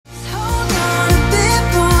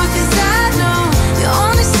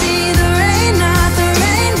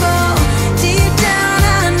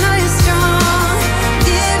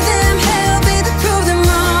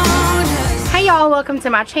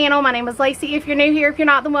my channel. My name is Lacie. If you're new here, if you're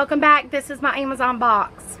not, then welcome back. This is my Amazon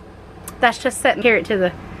box. That's just setting carrot to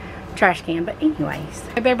the trash can. But anyways,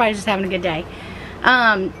 hope everybody's just having a good day. So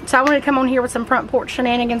I wanted to come on here with some front porch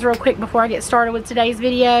shenanigans real quick before I get started with today's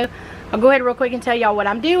video. I'll go ahead real quick and tell y'all what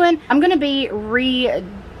I'm doing. I'm gonna be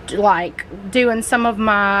doing some of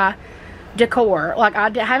my decor. Like I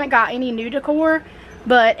haven't got any new decor,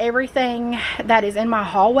 but everything that is in my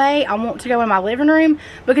hallway I want to go in my living room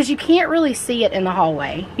because you can't really see it in the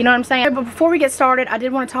hallway, you know what I'm saying? But before we get started, I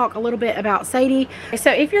did want to talk a little bit about Sadie.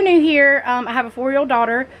 So if you're new here, I have a 4-year-old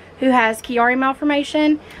daughter who has Chiari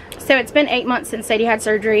malformation. So it's been 8 months since Sadie had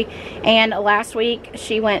surgery, and last week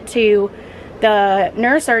she went to the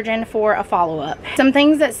neurosurgeon for a follow-up. Some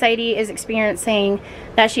things that Sadie is experiencing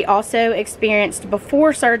that she also experienced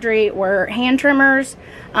before surgery were hand tremors.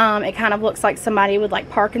 It kind of looks like somebody with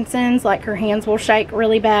like Parkinson's, like her hands will shake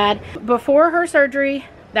really bad. Before her surgery,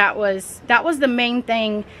 that was the main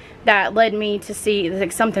thing that led me to see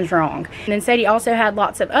like something's wrong. And then Sadie also had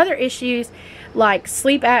lots of other issues like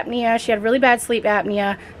sleep apnea. She had really bad sleep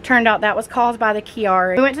apnea. Turned out that was caused by the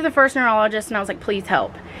Chiari. We went to the first neurologist and I was like, please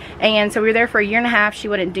help. And so we were there for 1.5 years. She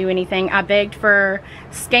wouldn't do anything. I begged for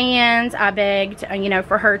scans. I begged, you know,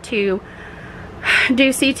 for her to do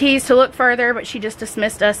CTs to look further, but she just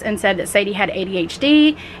dismissed us and said that Sadie had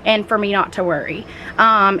ADHD and for me not to worry.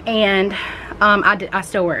 I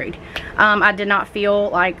still worried. I did not feel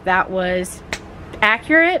like that was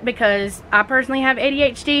accurate because I personally have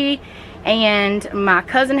ADHD and my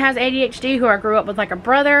cousin has ADHD, who I grew up with like a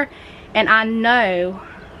brother, and I know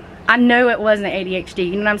it wasn't ADHD.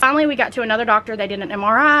 You know what I'm saying? Finally, we got to another doctor. They did an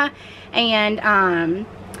MRI, and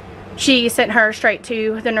she sent her straight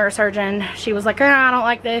to the neurosurgeon. She was like, oh, I don't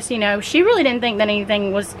like this. You know, she really didn't think that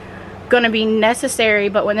anything was going to be necessary,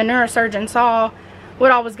 but when the neurosurgeon saw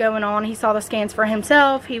what all was going on, he saw the scans for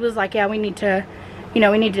himself. He was like, yeah, we need to, you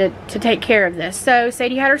know, we need to take care of this. So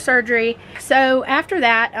Sadie had her surgery. So after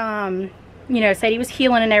that, you know, Sadie was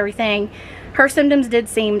healing and everything. Her symptoms did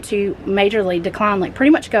seem to majorly decline, like pretty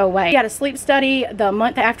much go away. She had a sleep study the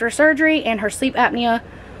month after surgery, and her sleep apnea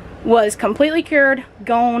was completely cured,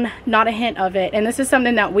 gone, not a hint of it. And this is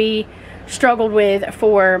something that we struggled with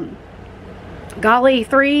for, golly,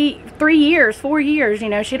 4 years. You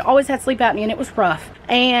know, she'd always had sleep apnea and it was rough.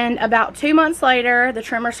 And about 2 months later, the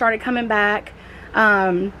tremors started coming back.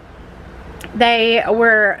 They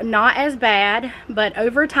were not as bad, but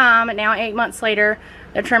over time, now 8 months later,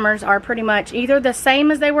 the tremors are pretty much either the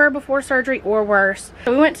same as they were before surgery or worse.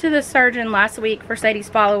 So we went to the surgeon last week for Sadie's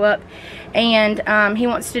follow-up, and he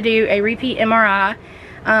wants to do a repeat MRI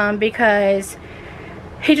because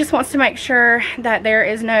he just wants to make sure that there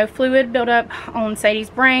is no fluid buildup on Sadie's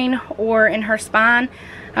brain or in her spine.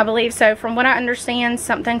 I believe so. From what I understand,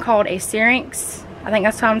 something called a syrinx. I think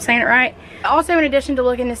that's how I'm saying it right. Also, in addition to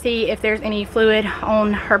looking to see if there's any fluid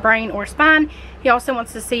on her brain or spine, he also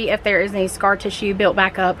wants to see if there is any scar tissue built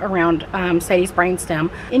back up around Sadie's brainstem.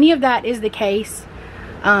 Any of that is the case,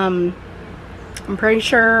 I'm pretty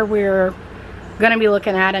sure we're going to be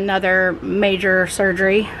looking at another major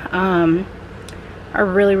surgery. I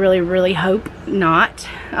really hope not.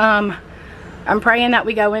 I'm praying that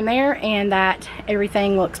we go in there and that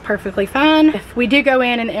everything looks perfectly fine. If we do go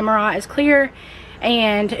in and the MRI is clear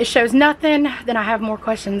and it shows nothing, then I have more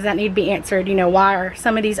questions that need to be answered. You know, why are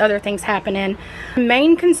some of these other things happening? The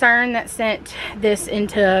main concern that sent this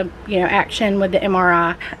into, you know, action with the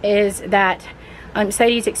MRI is that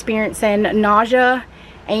Sadie's experiencing nausea,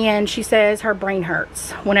 and she says her brain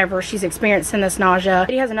hurts whenever she's experiencing this nausea.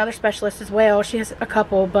 Sadie has another specialist as well. She has a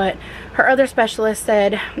couple, but her other specialist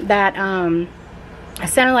said that it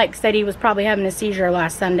sounded like Sadie was probably having a seizure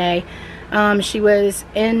last Sunday. She was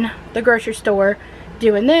in the grocery store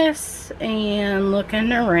doing this and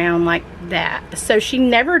looking around like that. So she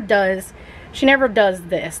never does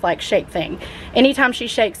this like shake thing. Anytime she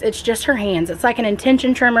shakes, it's just her hands. It's like an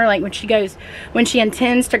intention tremor, like when she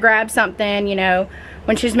intends to grab something, you know,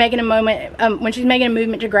 when she's making a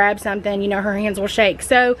movement to grab something, you know, her hands will shake.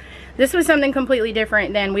 So this was something completely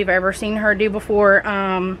different than we've ever seen her do before.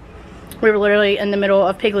 We were literally in the middle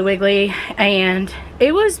of Piggly Wiggly, and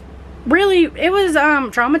it was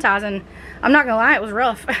traumatizing. I'm not gonna lie, it was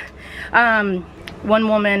rough. One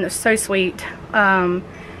woman, so sweet,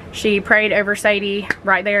 she prayed over Sadie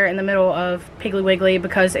right there in the middle of Piggly Wiggly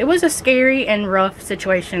because it was a scary and rough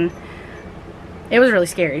situation. It was really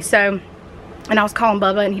scary. So, and I was calling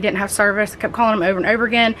Bubba and he didn't have service. I kept calling him over and over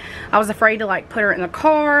again. I was afraid to like put her in the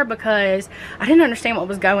car because I didn't understand what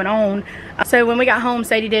was going on. So when we got home,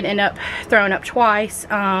 Sadie did end up throwing up twice,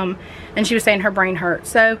 and she was saying her brain hurt.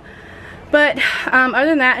 So, but other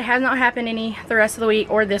than that, it has not happened any the rest of the week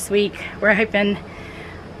or this week. We're hoping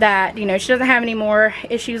that, you know, she doesn't have any more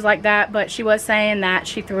issues like that, but she was saying that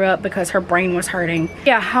she threw up because her brain was hurting.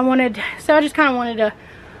 Yeah, I just kind of wanted to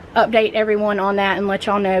update everyone on that and let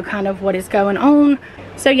y'all know kind of what is going on.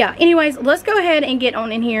 So yeah, anyways, let's go ahead and get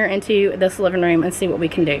on in here into this living room and see what we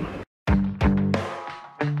can do.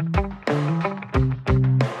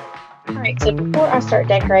 Alright, so before I start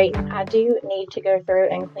decorating, I do need to go through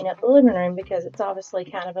and clean up the living room because it's obviously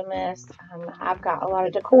kind of a mess. I've got a lot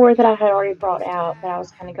of decor that I had already brought out that I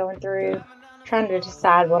was kind of going through, trying to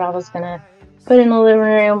decide what I was going to put in the living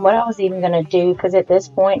room, what I was even going to do, because at this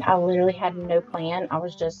point, I literally had no plan.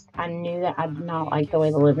 I knew that I did not like the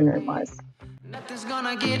way the living room was. Nothing's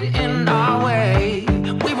gonna get in our way.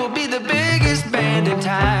 We will be the biggest band in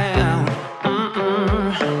town.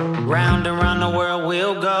 Round and round the world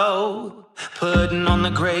we'll go, putting on the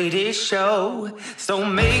greatest show. So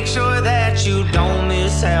make sure that you don't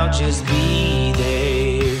miss out, just be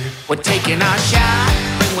there. We're taking our shot,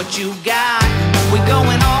 bring what you got. We're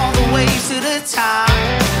going all the way to the top.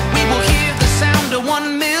 We will hear the sound of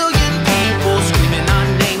 1 million people screaming our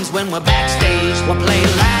names when we're backstage. We'll play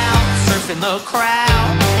loud, surfing the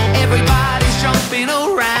crowd. Everybody's jumping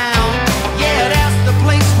around. Yeah, that's the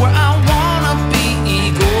place where I wanna be.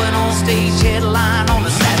 Going on stage, headline on a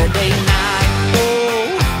Saturday night.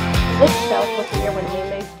 Oh. This shelf was here when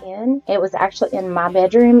we moved in. It was actually in my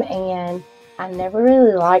bedroom, and I never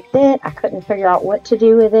really liked it. I couldn't figure out what to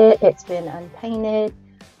do with it. It's been unpainted,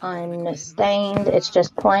 unstained. It's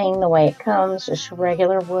just plain the way it comes, just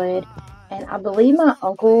regular wood. And I believe my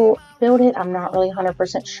uncle built it. I'm not really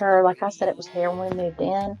 100% sure. Like I said, it was here when we moved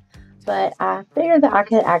in. But I figured that I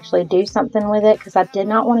could actually do something with it because I did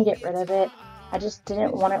not want to get rid of it. I just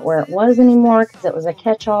didn't want it where it was anymore because it was a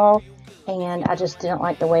catch-all. And I just didn't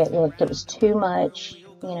like the way it looked. It was too much,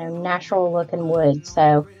 you know, natural looking wood.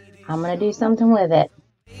 So I'm going to do something with it.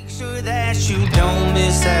 Make sure that you don't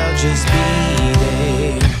miss out, just be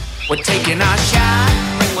there. We're taking our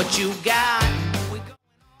shot, bring what you got.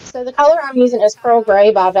 So the color I'm using is Pearl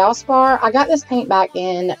Gray by Valspar. I got this paint back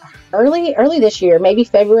in early this year, maybe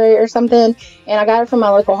February or something, and I got it from my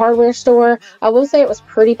local hardware store. I will say it was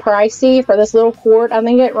pretty pricey for this little quart. I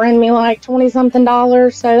think it ran me like $20-something,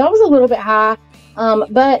 so that was a little bit high.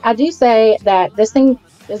 But I do say that this thing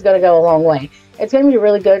is going to go a long way. It's going to be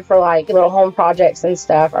really good for like little home projects and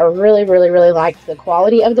stuff. I really like the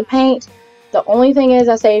quality of the paint. The only thing is,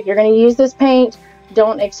 I say if you're going to use this paint,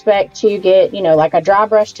 don't expect to get, you know, like a dry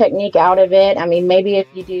brush technique out of it. I mean, maybe if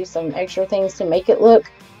you do some extra things to make it look,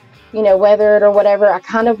 you know, weathered or whatever. I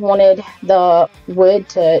kind of wanted the wood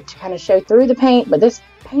to kind of show through the paint, but this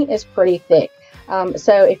paint is pretty thick.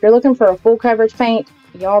 So if you're looking for a full coverage paint,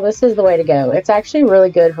 y'all, this is the way to go. It's actually really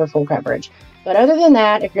good for full coverage. But other than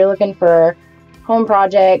that, if you're looking for home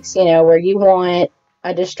projects, you know, where you want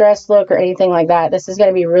a distressed look or anything like that, this is going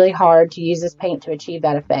to be really hard to use this paint to achieve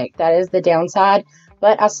that effect. That is the downside,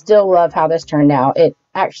 but I still love how this turned out. It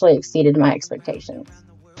actually exceeded my expectations.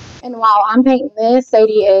 And while I'm painting this,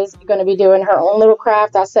 Sadie is going to be doing her own little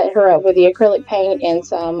craft. I set her up with the acrylic paint and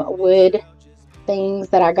some wood things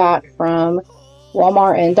that I got from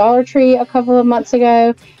Walmart and Dollar Tree a couple of months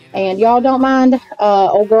ago. And y'all don't mind,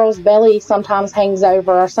 old girl's belly sometimes hangs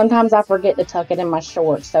over, or sometimes I forget to tuck it in my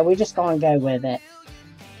shorts, so we're just going to go with it.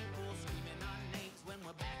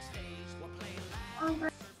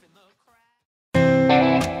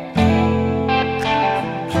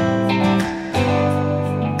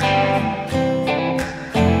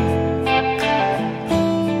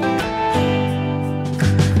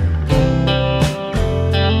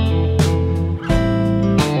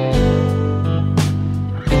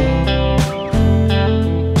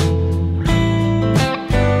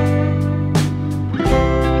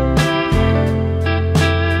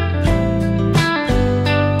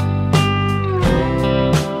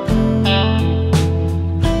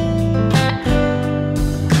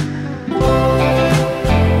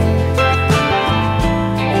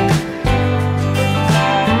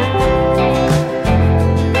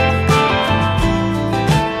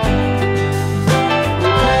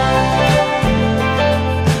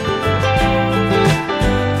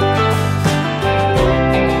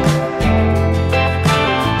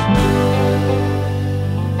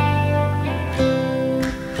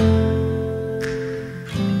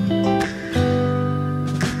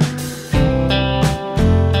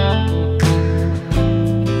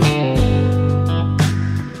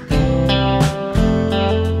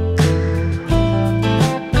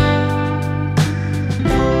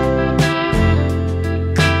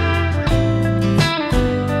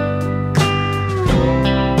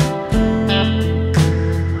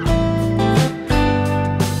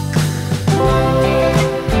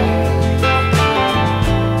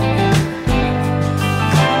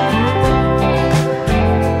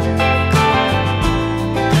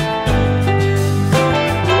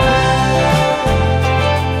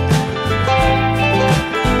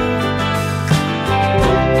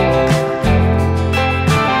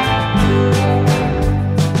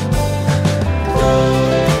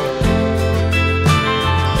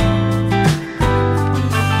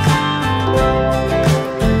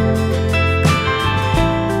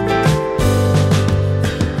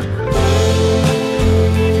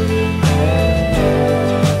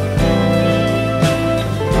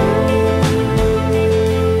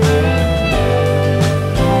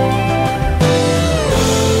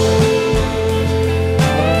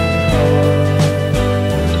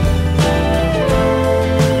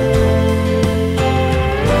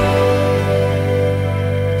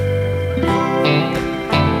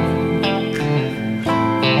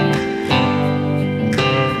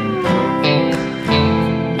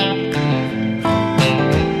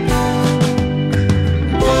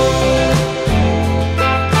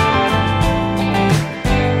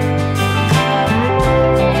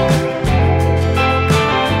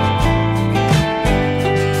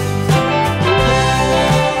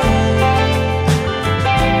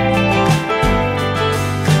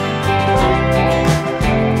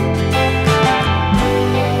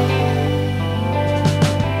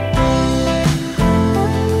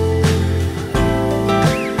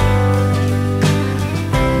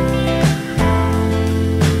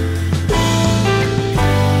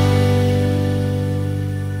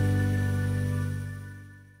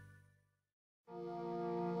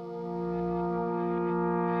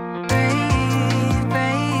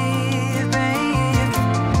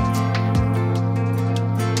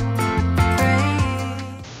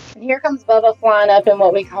 Bubba flying up in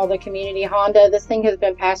what we call the community Honda. This thing has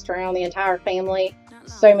been passed around the entire family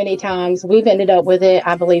so many times. We've ended up with it,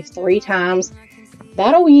 I believe, 3 times.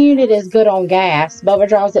 That old unit is good on gas. Bubba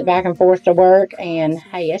drives it back and forth to work, and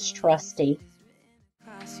hey, it's trusty.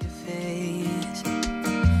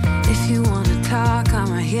 If you want to talk,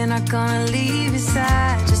 I'm right here, not gonna leave your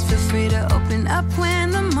side. Just feel free to open up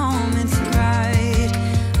when the moment's right.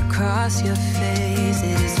 Across your face,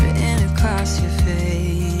 it is written across your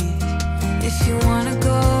face. If you want to go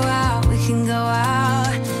out, we can go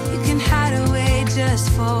out. You can hide away just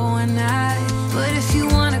for one night. But if you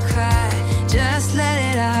want to cry, just let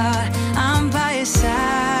it out. I'm by your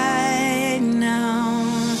side now.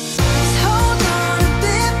 Just hold on a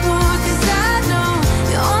bit more, 'cause I know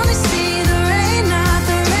you only see the rain, not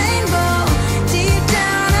the rainbow. Deep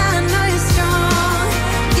down, I know you're strong.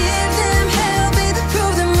 Give them hell, baby,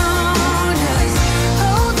 prove them wrong. Just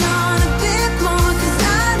hold on a bit more, 'cause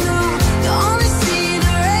I know you only see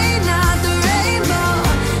the rain, not the rainbow.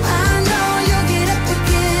 I know you'll get up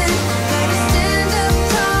again. Better stand up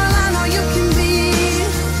tall, I know you can be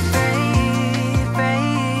brave,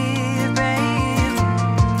 brave, brave.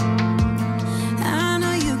 I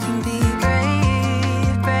know you can be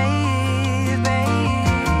brave, brave, brave.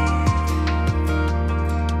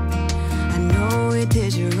 I know it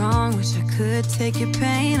did you wrong, wish I could take your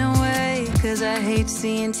pain away, 'cause I hate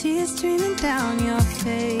seeing tears streaming down your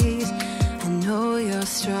face. I know you're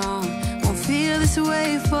strong, won't feel this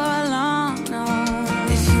way for long, no.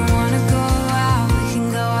 If you wanna go out, we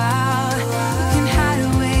can go out. We can hide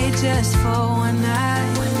away just for one night.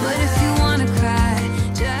 But if you wanna cry,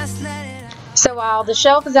 just let it out. So while the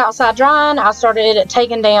shelf is outside drying, I started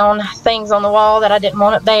taking down things on the wall that I didn't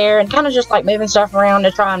want up there, and kind of just like moving stuff around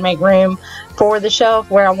to try and make room for the shelf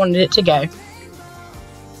where I wanted it to go. I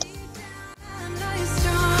know you're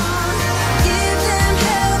strong. Give them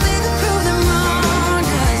hell, baby, prove them wrong.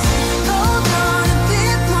 Just hold on a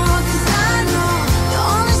bit more, 'cause I know you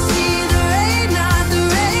only see the rain, not the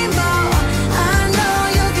rainbow. I know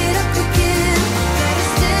you'll get up again. Better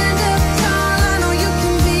stand up tall, I know you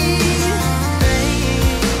can be brave,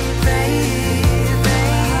 brave,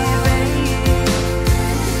 brave, brave.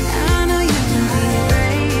 I know you can be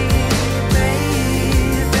brave,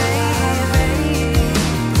 brave, brave, brave.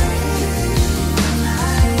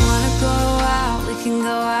 If you wanna go out, we can go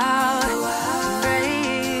out.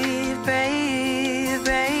 Brave, brave,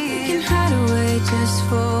 brave. You can hide away just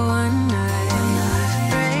for one night.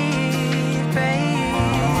 Brave,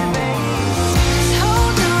 brave, brave. Just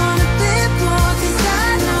hold on a bit more, 'cause I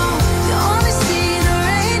know you only see the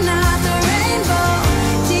rain, not the rainbow.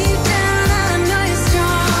 Deep down, I know you're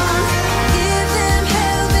strong. Give them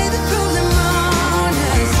hell, baby, prove them wrong.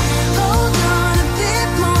 Just hold on a bit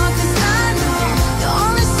more, 'cause I know you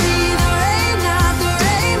only see the rain, not the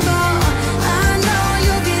rainbow. I know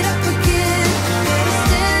you'll get up again. Better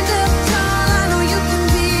stand up tall, I know you can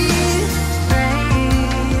be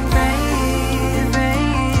brave, brave,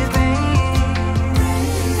 brave, brave.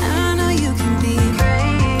 I know you can be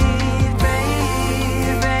brave,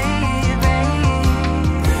 brave, brave, brave.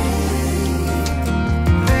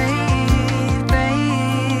 Brave,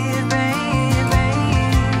 brave, brave, brave.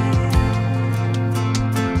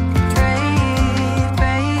 Brave,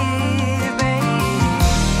 brave, brave.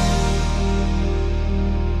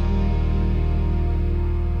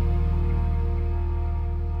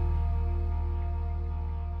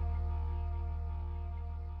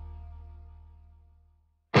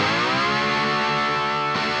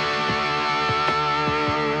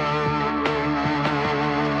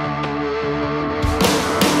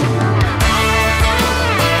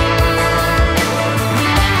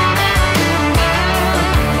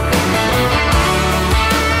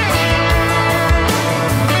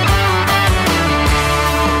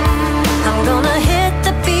 I'm gonna hit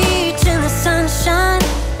the beach in the sunshine.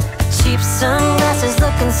 Cheap sunglasses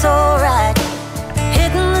looking so right.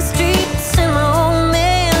 Hitting the streets in my old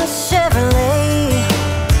man Chevrolet.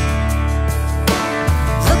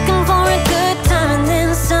 Looking for a good time and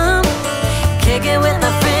then some. Kick it with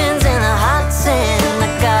my friends in the hot sand. I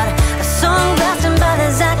got a song blasting by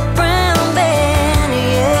the Zac Brown band,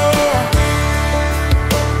 yeah.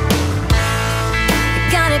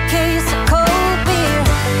 Got a case of cold beer,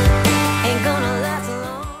 ain't gonna last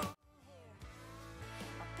long.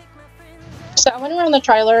 So I went around the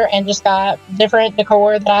trailer and just got different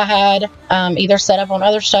decor that I had either set up on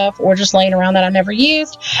other stuff or just laying around that I never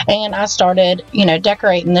used, and I started,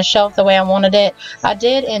 decorating the shelf the way I wanted it. I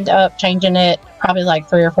did end up changing it probably like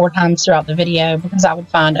 3 or 4 times throughout the video because I would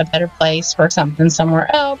find a better place for something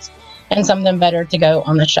somewhere else and something better to go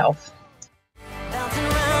on the shelf. Bouncing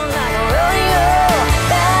around like a rodeo,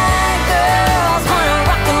 bad girl.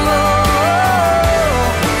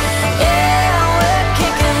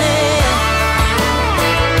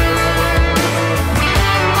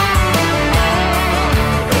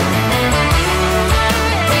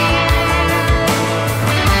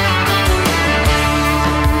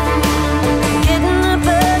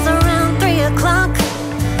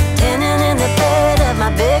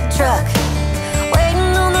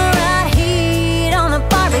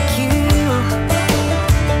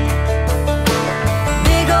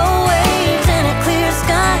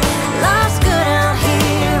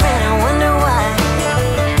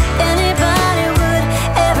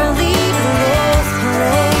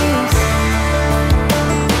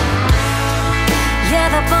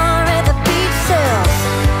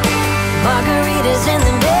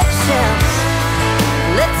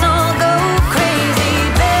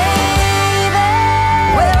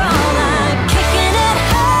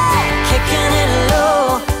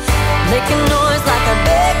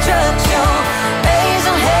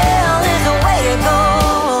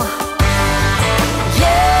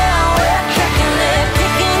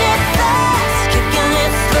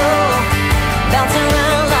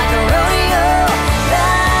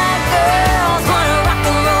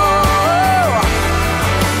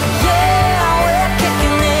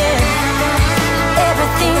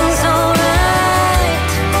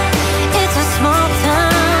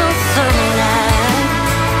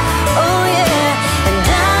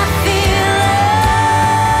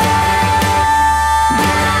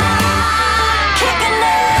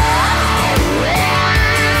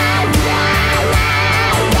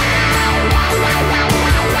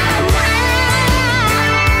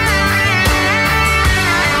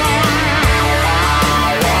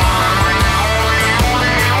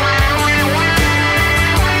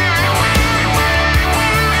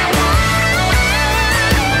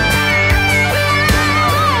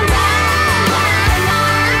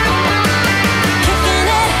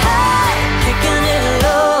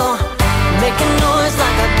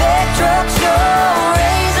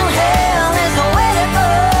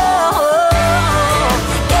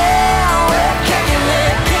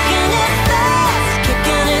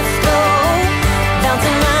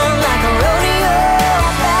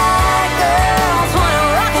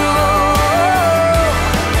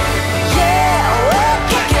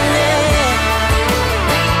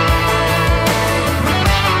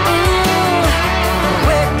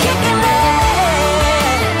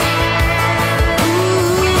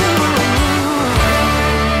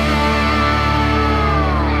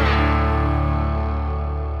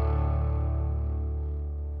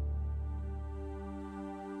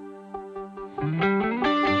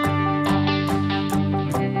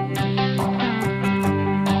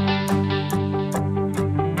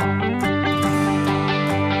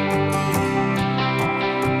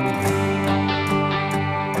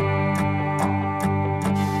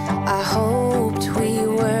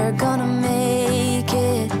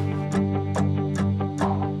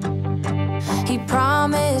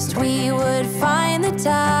 promised we would find the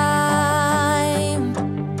time,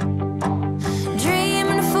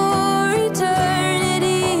 dreaming for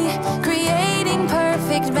eternity, creating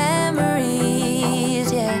perfect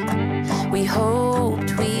memories. Yeah, we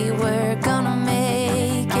hoped we were gonna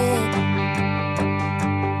make it.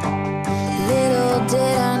 Little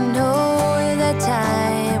did I know that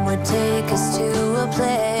time would take us to a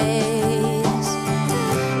place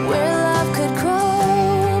where love could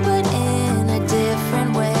grow, but in a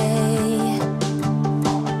different way.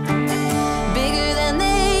 Bigger than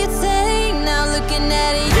they'd say. Now looking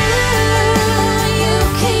at you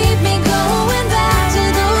keep me going back to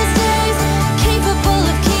those days, capable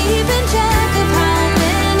of keeping track of how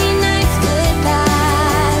many nights could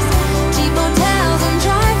pass. Cheap hotels and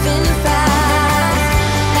driving fast,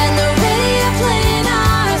 and the radio playing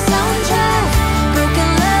our soundtrack. Broken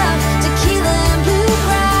love, tequila and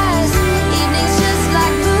bluegrass. Evenings just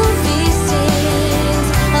like movie scenes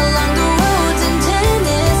along the roads in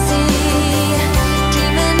Tennessee.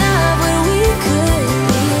 Dreaming of what we could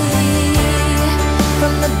be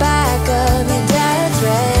from the back of your dad's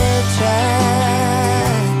red truck.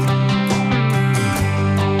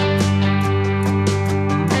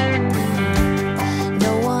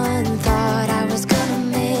 No one thought I was gonna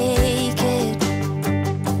make it.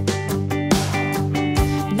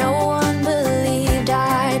 No one believed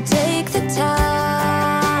I'd take the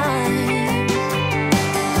time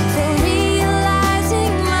for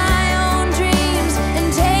realizing my own dreams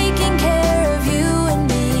and taking care of you and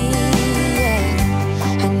me.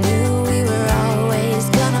 Yeah, I knew we were always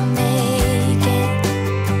gonna make it.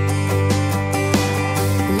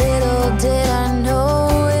 Little did I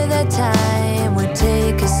know that time would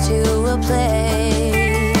take us to a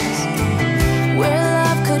place where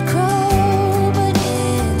love could grow, but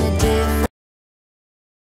in a different.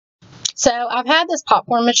 So I've had this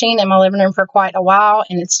popcorn machine in my living room for quite a while,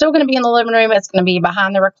 and it's still going to be in the living room. It's going to be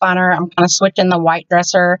behind the recliner. I'm kind of switching the white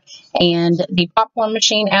dresser and the popcorn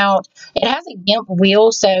machine out. It has a GIMP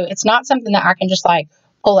wheel, so it's not something that I can just like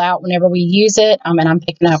pull out whenever we use it. And I'm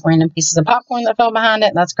picking up random pieces of popcorn that fell behind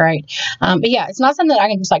it. That's great. But yeah, it's not something that I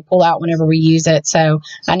can just like pull out whenever we use it. So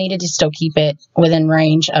I needed to still keep it within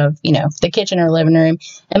range of, you know, the kitchen or living room.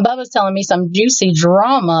 And Bubba's telling me some juicy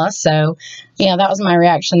drama. So, you know, that was my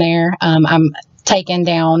reaction there. I'm taking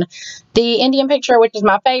down the Indian picture, which is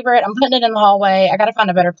my favorite. I'm putting it in the hallway. I got to find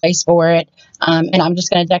a better place for it. And I'm just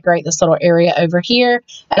going to decorate this little area over here.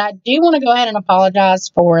 And I do want to go ahead and apologize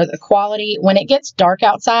for the quality. When it gets dark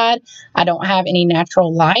outside, I don't have any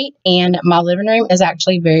natural light, and my living room is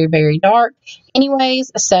actually very, very dark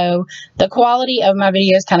anyways. So the quality of my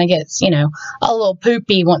videos kind of gets, you know, a little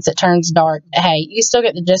poopy once it turns dark. But hey, you still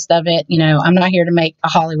get the gist of it. You know, I'm not here to make a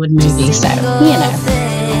Hollywood movie, so, you know.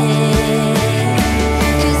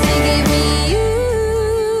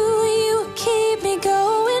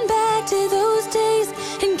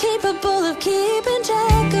 Keeping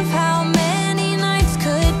track of how many nights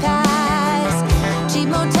could pass. Cheap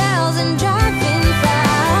motels and driving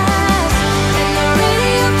fast, and the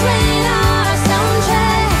radio playing our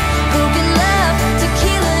soundtrack. Broken love,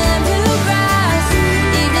 tequila and bluegrass.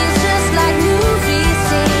 Evenings just like movie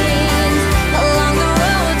scenes along the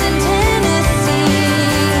roads in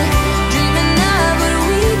Tennessee. Dreaming of what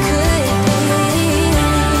we could be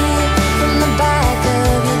from the back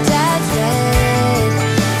of your dad's red.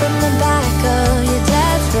 From the back of your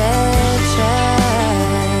dad's red truck.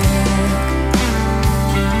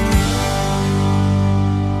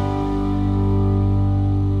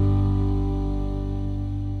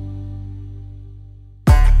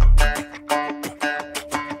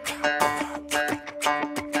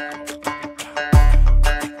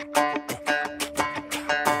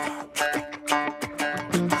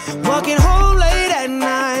 Walking home late at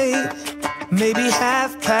night, maybe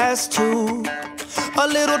 2:30. A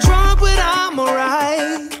little drunk, but I'm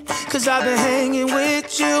alright, 'cause I've been hanging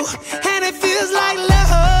with you, and it feels like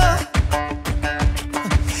love.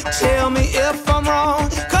 Tell me if I'm wrong,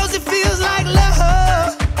 'cause it feels like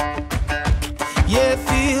love. Yeah, it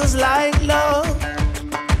feels like love.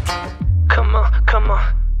 Come on, come on,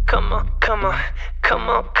 come on, come on, come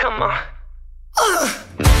on, come on.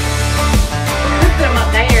 Put them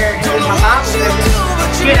up there and then my Bible goes.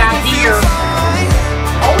 Good idea.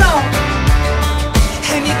 Hold on.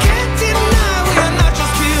 And you can't deny we're not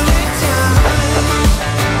just killing time.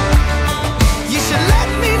 You should let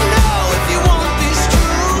me know if you want this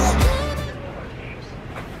true.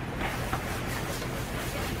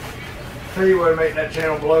 Tell you what to make that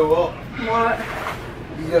channel blow up. What?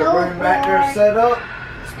 You got a room back there set up,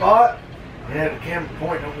 spot, and have the camera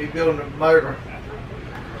pointing on me building a motor.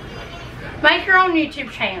 Make your own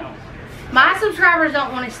YouTube channel. My subscribers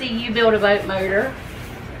don't want to see you build a boat motor.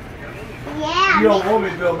 Yeah. You don't want me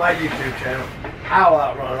to build my YouTube channel. I'll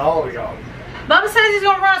outrun all of y'all. Bubba says he's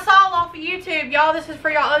going to run us all off of YouTube. Y'all, this is for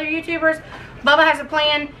y'all other YouTubers. Bubba has a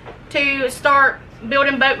plan to start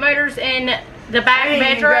building boat motors in the back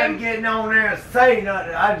bedroom. I ain't getting on there and say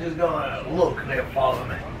nothing. I'm just going to look and they'll follow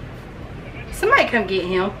me. Somebody come get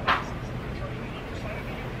him.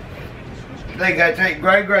 They got to take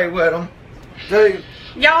Gray with them, too.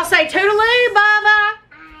 Y'all say toodaloo, Bubba.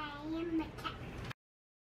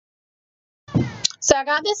 So I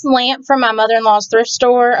got this lamp from my mother-in-law's thrift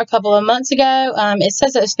store a couple of months ago. It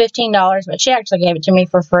says it was $15, but she actually gave it to me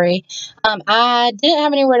for free. I didn't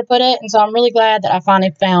have anywhere to put it, and so I'm really glad that I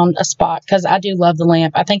finally found a spot because I do love the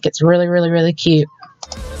lamp. I think it's really, really, really cute.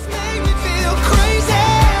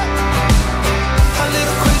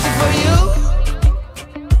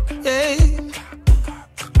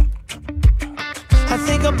 I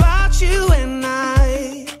think about you and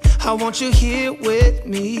I want you here with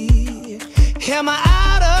me. Am I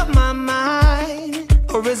out of my mind,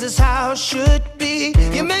 or is this how it should be?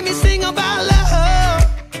 You made me sing about love,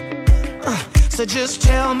 so just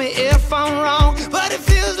tell me if I'm wrong, but it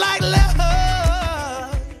feels like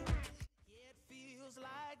love.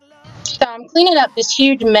 So I'm cleaning up this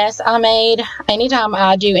huge mess I made. Anytime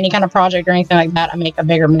I do any kind of project or anything like that, I make a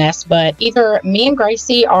bigger mess. But either me and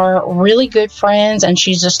Gracie are really good friends and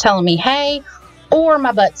she's just telling me, hey, or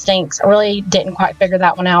my butt stinks. I really didn't quite figure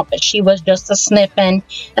that one out, but she was just a sniffing.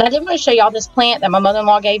 And I did want to show y'all this plant that my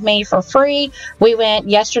mother-in-law gave me for free. We went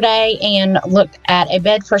yesterday and looked at a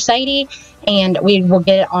bed for Sadie, and we will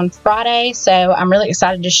get it on Friday. So I'm really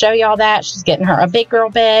excited to show y'all that. She's getting her a big girl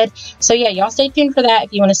bed. So yeah, y'all stay tuned for that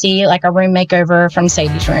if you want to see like a room makeover from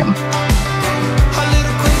Sadie's room.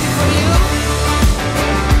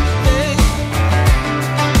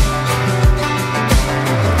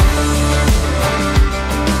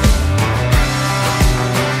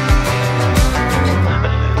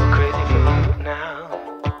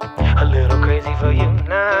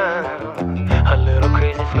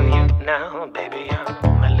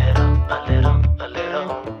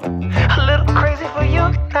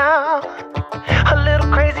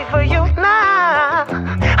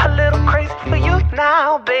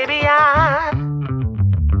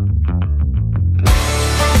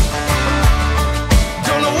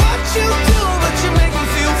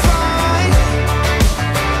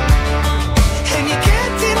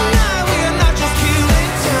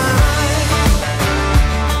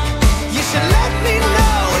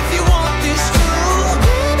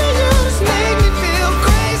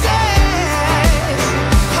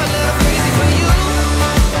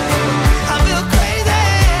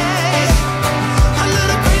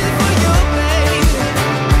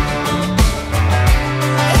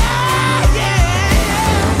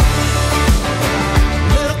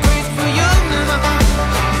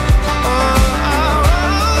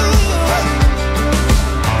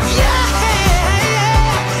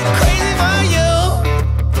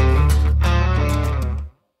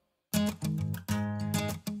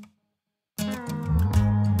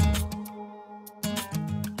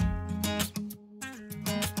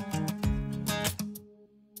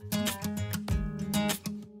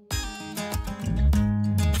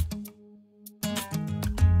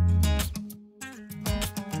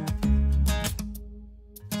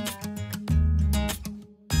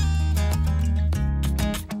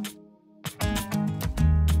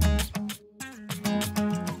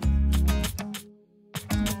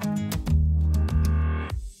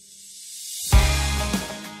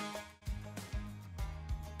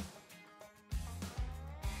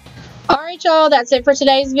 Alright y'all, that's it for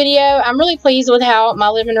today's video. I'm really pleased with how my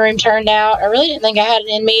living room turned out. I really didn't think I had it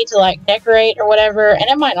in me to like decorate or whatever, and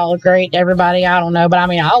it might not look great to everybody, I don't know, but I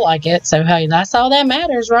mean I like it, so hey, that's all that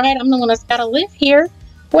matters, right? I'm the one that's gotta live here.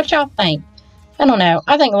 What y'all think? I don't know.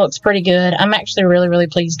 I think it looks pretty good. I'm actually really, really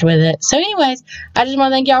pleased with it. So anyways, I just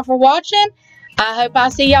want to thank y'all for watching. I hope I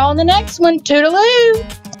see y'all in the next one.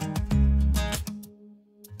 Toodaloo!